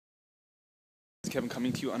Kevin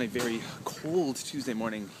coming to you on a very cold Tuesday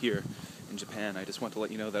morning here in Japan. I just want to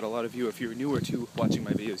let you know that a lot of you, if you're newer to watching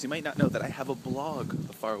my videos, you might not know that I have a blog,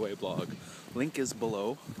 a faraway blog. Link is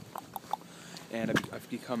below, and I've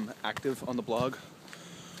become active on the blog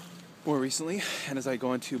more recently, and as I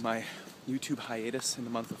go into my YouTube hiatus in the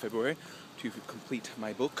month of February to complete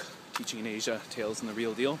my book, Teaching in Asia, Tales in the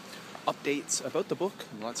Real Deal, updates about the book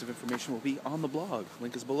and lots of information will be on the blog.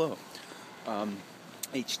 Link is below.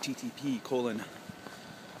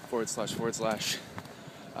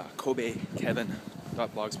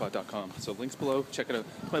 http://kobekevin.blogspot.com. So links below, check it out.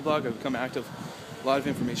 My blog, I've become active. A lot of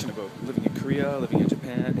information about living in Korea, living in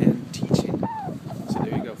Japan, and teaching. So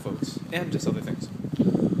there you go, folks. And just other things.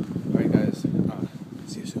 Alright guys,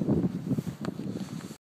 see you soon.